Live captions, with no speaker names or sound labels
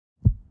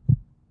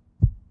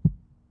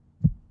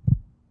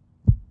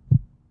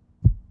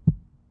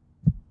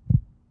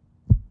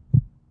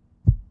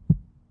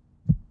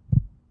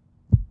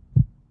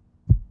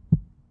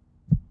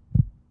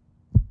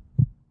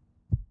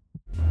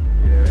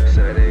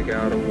they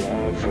got a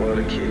warrant for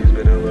the kids,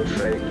 but it look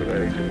fake,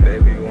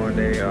 baby, one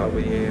day I'll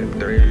be in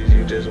threes,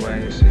 you just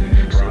wait and see.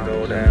 She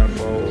go down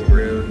for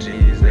real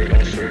G's, they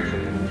gon' shoot for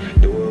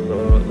me. Do it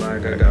look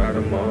like I got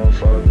a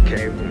motherfucking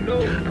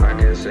cable. I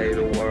can't say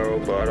the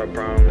world, but I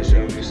promise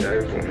you be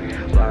safe for me.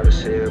 A lot of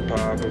shit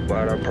poppin',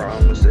 but I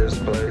promise this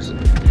place.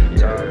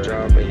 Top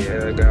dropping,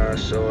 yeah, I got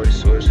shorty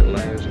switching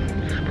lanes with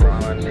me.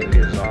 Prime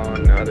niggas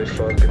on, now they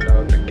fucking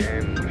up the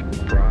game.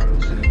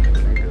 Promise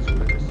niggas with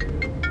me.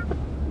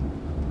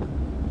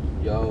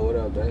 Yo, what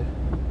up, babe?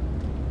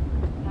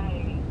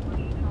 Hey, what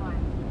are you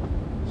doing?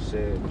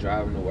 Shit,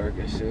 driving to work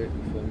and shit,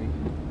 you feel me?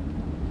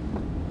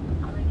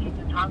 I need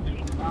to talk to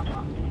you about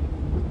something.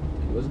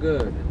 What's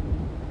good?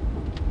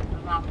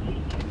 About me.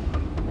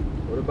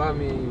 What about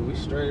me and you? We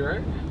straight,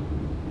 right?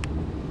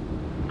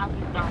 I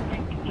just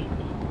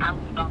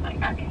don't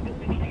think I can do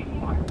this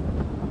anymore.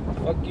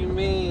 Fuck you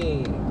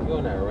mean? You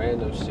on that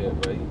random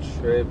shit, bro. You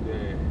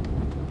tripping.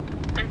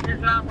 It's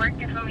just not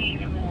working for me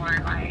anymore.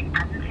 Like,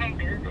 I just can't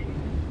do this.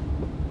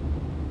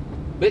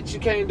 Bitch, you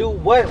can't do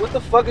what? What the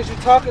fuck is you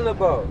talking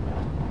about?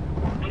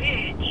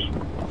 Bitch.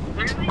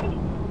 Really?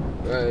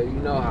 Bro, you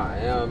know how I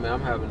am, man.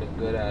 I'm having a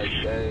good ass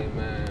day,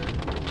 man.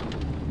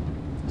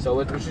 So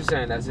what you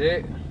saying? That's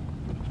it?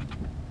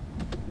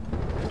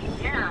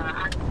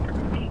 Yeah,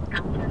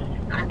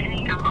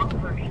 I'm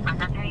over it.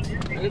 Like, I can't do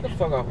this. Get the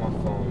fuck off my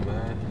phone,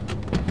 man.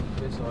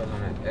 Bitch always on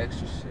that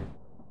extra shit.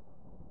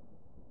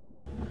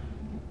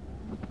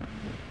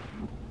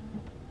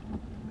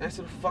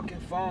 Answer the fucking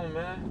phone,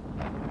 man.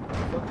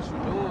 What the fuck is you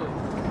doing?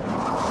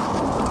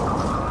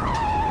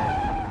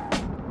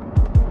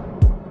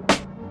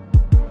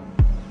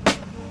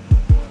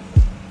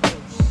 Oh,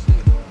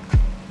 shit.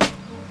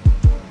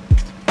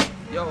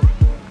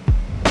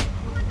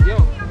 Yo.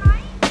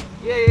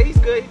 Yeah, he's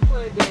good. He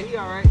playing dead. He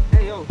alright.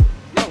 Hey, yo.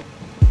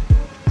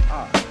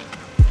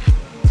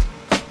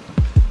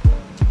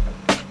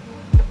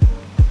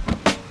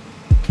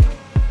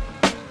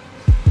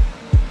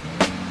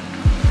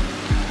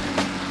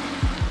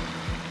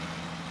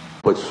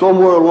 But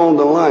somewhere along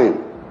the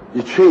line,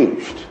 you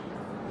changed.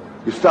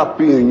 You stopped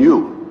being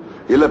you.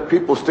 You let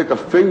people stick a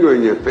finger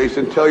in your face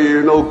and tell you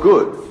you're no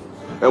good.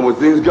 And when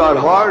things got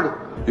hard,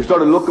 you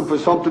started looking for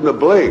something to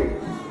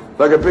blame,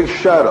 like a big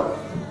shadow.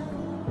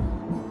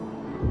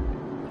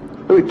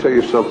 Let me tell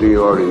you something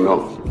you already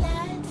know.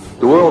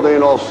 The world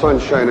ain't all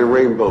sunshine and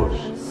rainbows.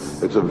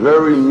 It's a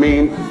very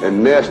mean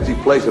and nasty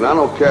place, and I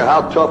don't care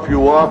how tough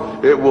you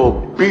are, it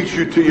will beat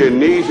you to your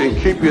knees and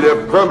keep you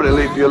there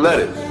permanently if you let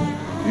it.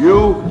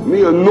 You,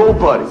 me, or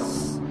nobody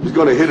is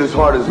gonna hit as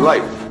hard as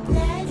life.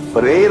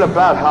 But it ain't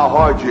about how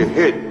hard you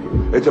hit.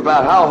 It's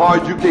about how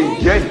hard you can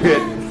get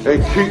hit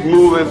and keep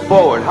moving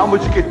forward. How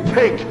much you can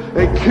take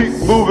and keep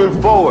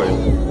moving forward.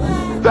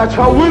 That's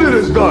how winning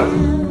is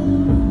done.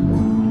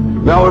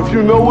 Now, if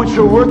you know what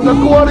you're worth, now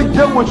go out and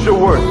get what you're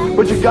worth.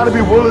 But you gotta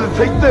be willing to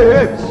take the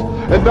hits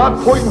and not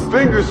pointing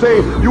fingers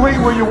saying you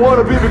ain't where you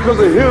wanna be because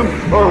of him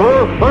or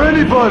her or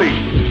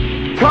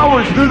anybody.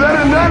 Cowards do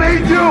that and that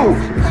ain't you.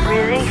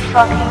 Really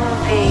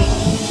fucking big.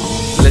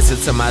 Listen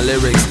to my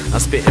lyrics, I'm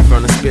spitting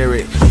from the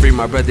spirit. Free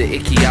my brother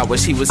Icky, I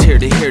wish he was here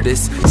to hear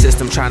this.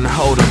 System trying to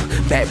hold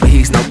him back, but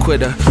he's no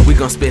quitter. We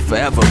gon' spit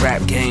forever,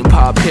 rap game,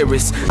 Paul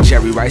Pyrrhus.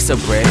 Jerry Rice or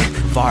bread,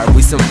 Var,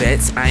 we some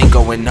vets. I ain't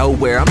going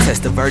nowhere, I'm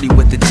Testaverde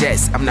with the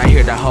Jets. I'm not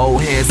here to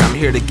hold hands, I'm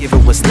here to give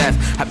it what's left.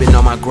 I've been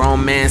on my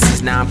grown man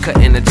since now I'm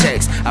cutting the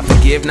checks. I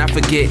forgive, not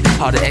forget,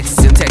 all the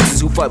exes in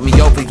Texas who fucked me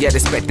over, yet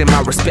expecting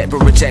my respect,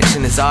 but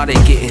rejection is all they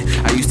getting.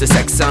 I used to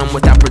sex some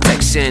without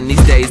protection.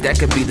 These days that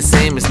could be the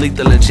same as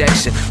lethal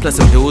injection. Plus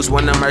some dudes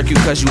wanna murk you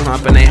cause you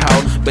humping they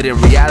hoe. But in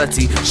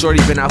reality,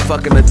 shorty been out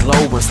fucking the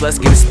globe. When sluts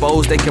get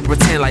exposed, they can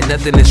pretend like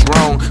nothing is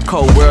wrong.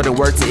 Cold world and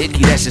word to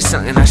Icky, that's just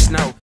something I should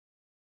know.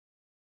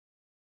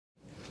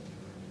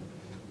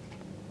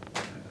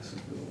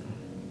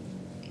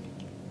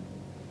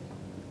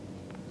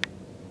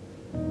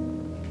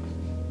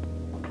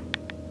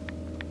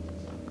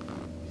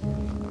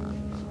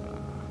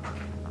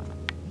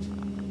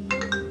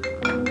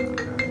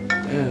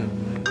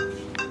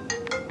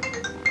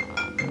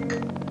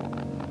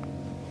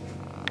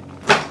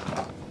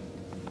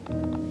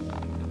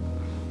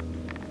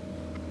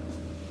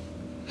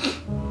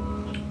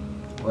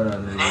 What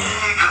up, nigga?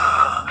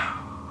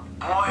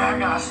 Boy, I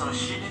got some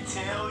shit to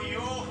tell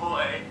you,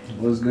 boy.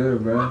 What's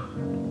good, bro?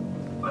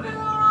 What the hell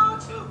wrong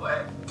with you,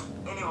 boy?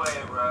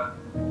 Anyway, bro.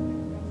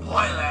 Boy,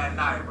 last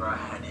night, bro, I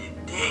had this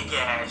big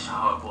ass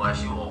shot, boy.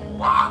 She was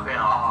whopping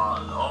all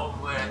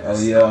over at the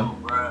store,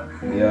 bro.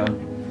 Yeah.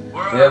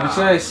 Bro, Yeah, but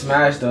you ain't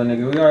smashed though,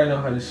 nigga. We already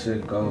know how this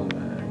shit go,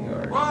 man. You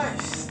already know.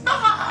 What?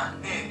 Stop,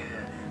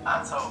 nigga.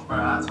 I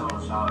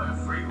told y'all and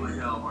free with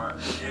him, bro.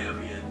 It'll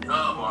be a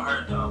dub on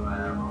her dumb,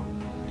 man, bro.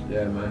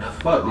 Yeah, man.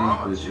 Fuck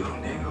these You,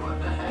 bitches. nigga, what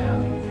the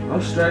hell?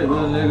 I'm straight,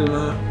 little nigga,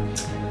 man.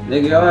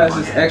 Nigga, y'all ass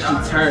is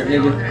extra turnt,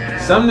 nigga.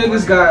 Some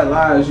niggas got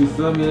lives, you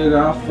feel me, nigga?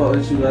 I'll fuck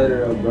with you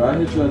later, though, bro. I'll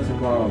hit you up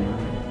tomorrow, man.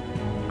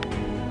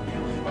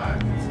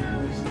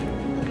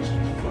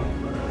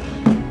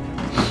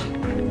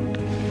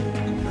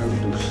 Never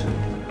do shit.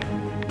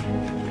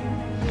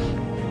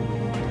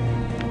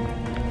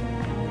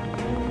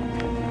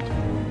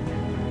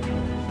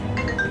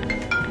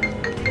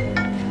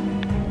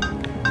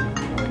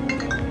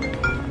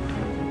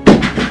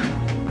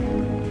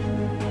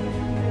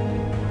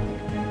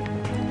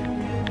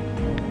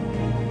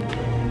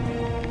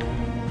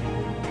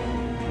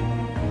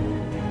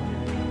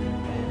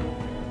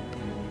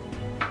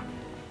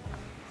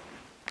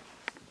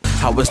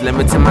 was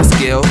limiting my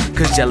skill,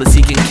 cause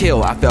jealousy can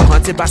kill. I felt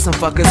hunted by some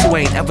fuckers who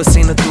ain't ever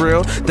seen a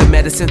thrill. The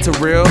medicine to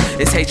real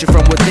is hatred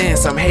from within.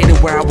 Some hated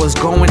where I was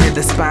going and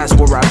despised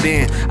where I've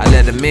been. I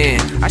let them in,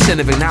 I shouldn't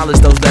have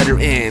acknowledged those letter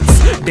ends.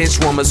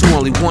 Benchwarmers who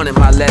only wanted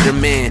my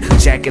letterman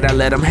jacket, I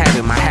let them have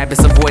it. My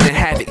habits avoiding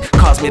havoc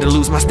caused me to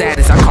lose my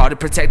status. I called it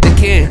protected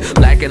kin.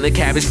 Lacking the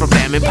cabbage from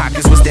famine,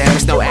 pockets was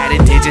damaged. No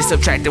added digits,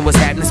 subtracting what's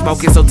happening.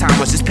 Smoking so time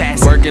was just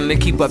passing. Working to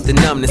keep up the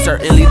numbness,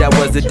 certainly that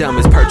was the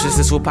dumbest.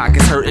 Purchases with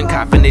pockets hurting,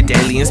 copping it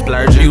daily and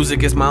splurging.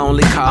 Music is my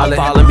only calling.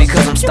 I'm falling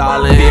because I'm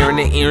stalling. Fearing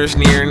the ears,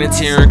 nearing and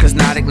tearing, cause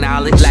not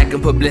acknowledged.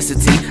 Lacking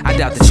publicity, I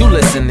doubt that you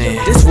listening.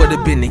 This would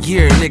have been the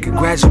year a nigga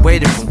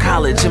graduated from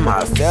college. Am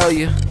I a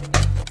failure?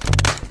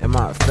 Am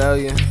I a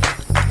failure?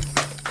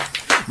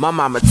 My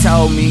mama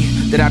told me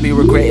that I be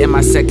regretting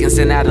my seconds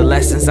in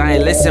adolescence. I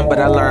ain't listen, but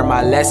I learned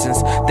my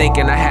lessons.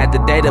 Thinking I had the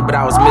data, but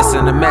I was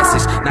missing the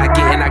message. Not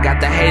getting, I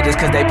got the haters,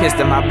 cause they pissed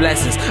in my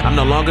blessings. I'm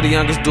no longer the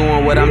youngest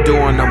doing what I'm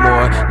doing no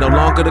more. No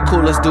longer the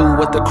coolest dude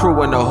with the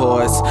crew and the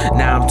horse.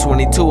 Now I'm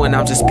 22 and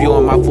I'm just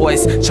spewing my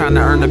voice, trying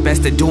to earn the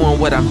best at doing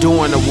what I'm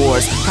doing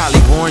awards.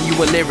 Probably warn you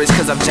with lyrics,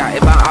 cause I'm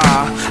jotted by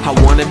awe. I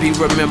wanna be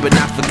remembered,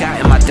 not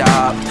forgotten, my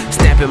dog.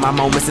 Stamping my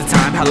moments of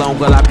time, how long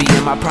will I be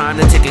in my prime?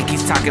 The ticket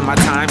keeps talking my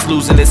times,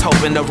 losing its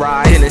hope in the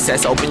rise. Then it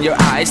says open your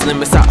eyes,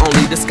 limits are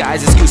only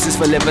disguise. Excuses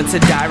for living to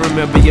die,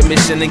 remember your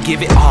mission and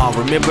give it all.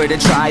 Remember to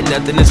try,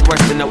 nothing is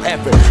worse than no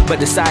effort, but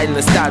deciding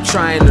to stop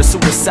trying or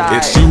suicide.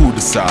 It's you who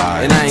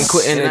decide. And I ain't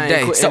quitting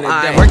today. So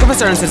I'm working for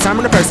certain since I'm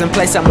in the person,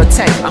 place I'ma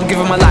take. I'm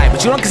giving my life,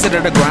 but you don't consider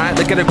the grind.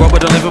 Look at it grow,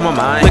 but don't live in my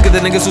mind. Look at the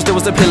niggas who still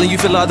was appealing, you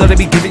feel although they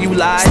be giving you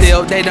lies.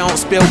 Still, they don't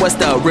spill what's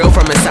the real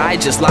from inside,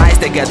 just lies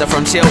together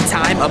from chill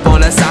time up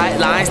on the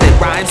sidelines. Their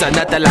rhymes are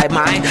nothing like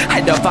mine.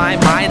 I define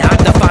mine,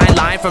 I'm the fine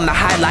line from the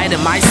highlight,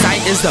 and my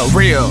sight is the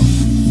real.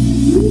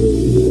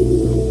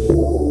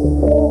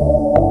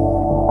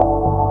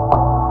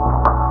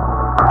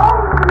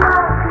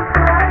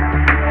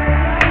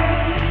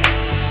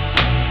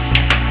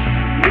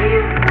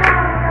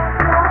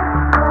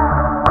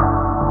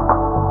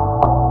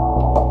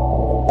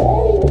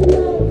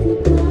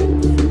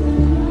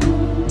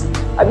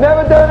 I've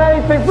never done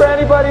anything for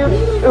anybody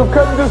who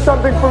couldn't do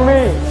something for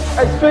me.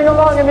 I string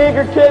along an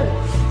eager kid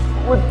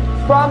with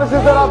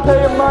promises that I'll pay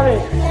him money.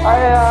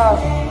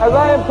 I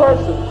lie in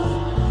person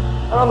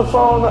and on the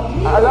phone.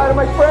 I lie to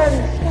my friends.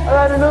 I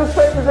lie to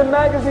newspapers and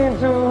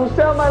magazines who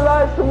sell my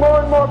lies to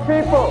more and more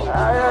people.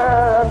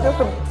 I'm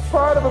just a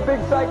part of a big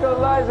cycle of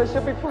lies. I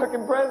should be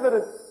fucking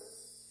president.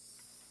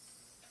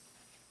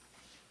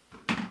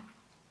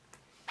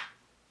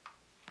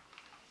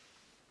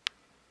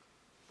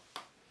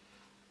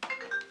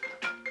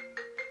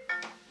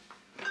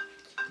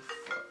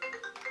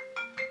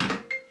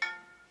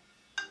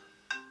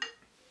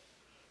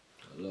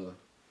 Hello.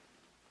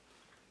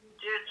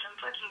 Dude, some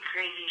fucking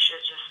crazy shit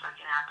just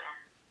fucking happened.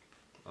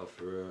 Oh,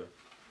 for real?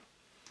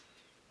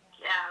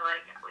 Yeah,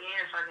 like, we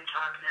need to fucking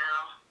talk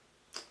now.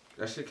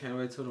 That shit can't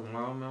wait till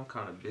tomorrow, man. I'm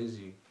kind of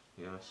busy.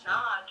 You know what I'm saying?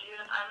 Nah, dude,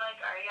 I'm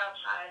like, are you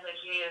outside? Like,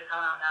 you need to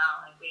come out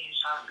now. Like, we need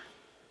to talk.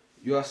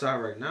 You outside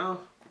right now?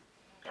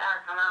 Yeah,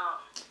 come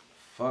out.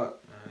 Fuck,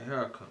 man. Here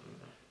I come, man.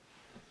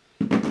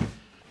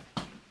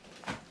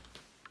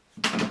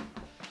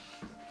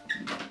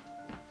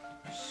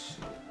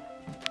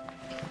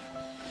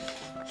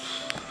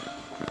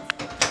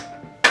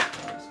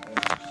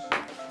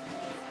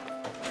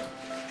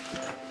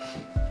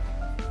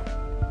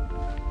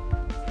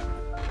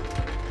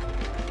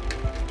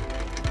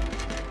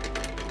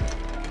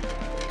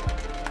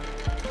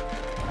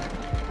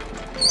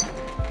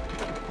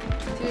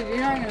 Dude, you're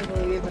not gonna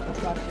believe what the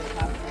fuck just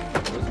happened.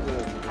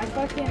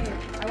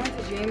 I went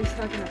to James'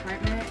 fucking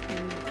apartment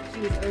and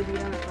he was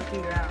OD'd on the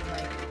fucking ground,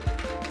 like.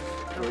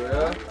 For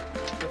real?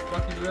 What the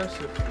fuck you do that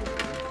shit for?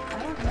 I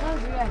don't know,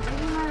 dude. I think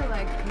he might have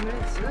like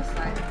committed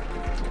suicide.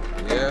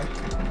 Yeah?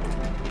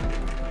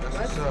 That's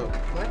what's up.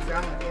 What's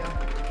wrong with you?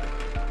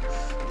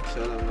 I'm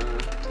chillin', man.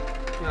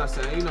 You know what I'm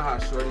saying? You know how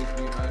shorties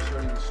be, man.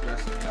 Shorties be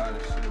stressing about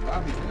this shit. But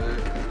I'll be good.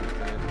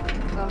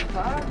 The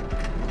fuck?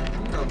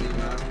 You know me,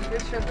 man. You're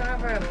tripping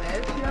over a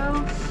bitch, yo?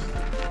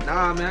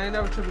 Nah, man. I ain't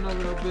never tripping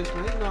over no bitch,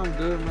 man. You know I'm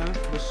good, man.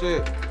 But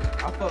shit,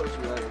 I'll fuck with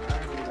you later, man. I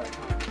ain't really got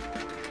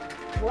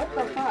time. What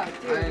the fuck?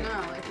 Dude, no.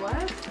 Like, what?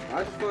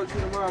 I just fuck with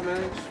you tomorrow,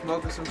 man. Just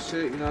smoking some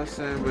shit, you know what I'm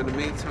saying? But in the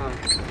meantime,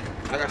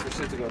 I got some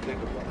shit to go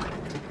think about.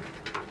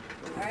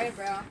 Alright,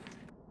 bro.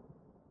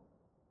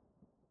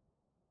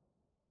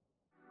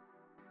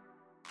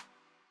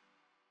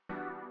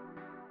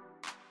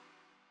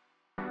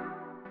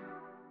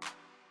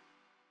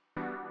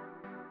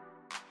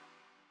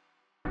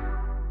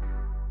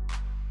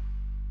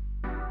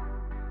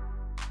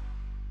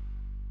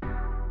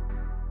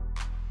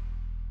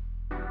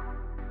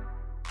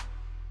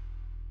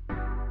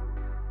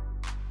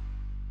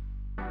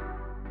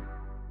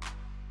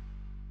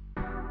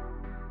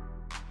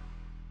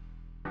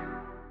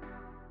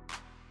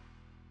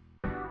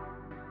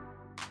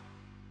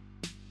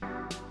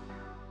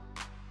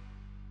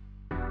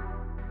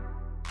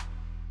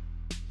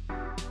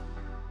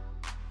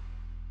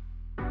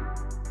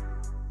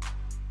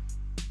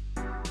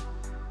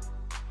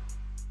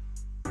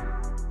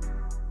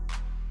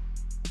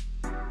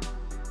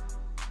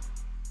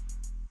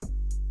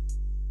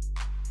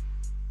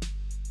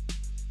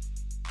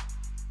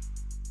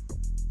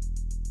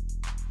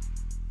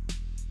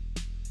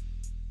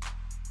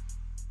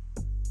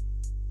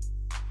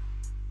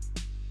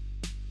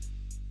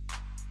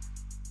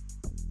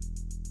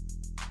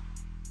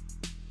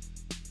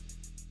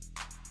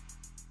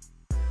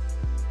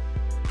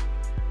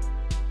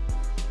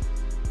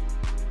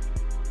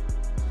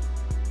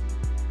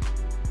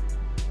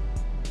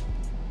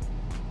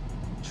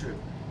 tripping.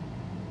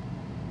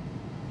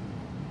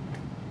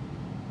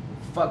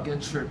 Fucking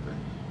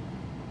tripping.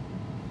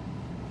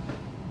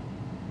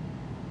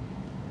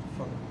 What the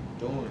fuck am I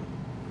doing?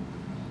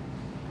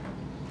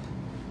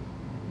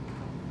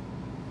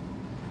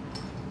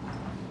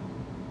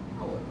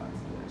 I wasn't about to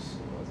do that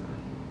shit, was I?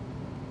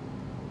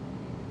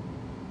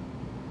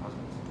 I was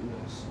about to do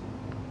that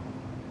shit.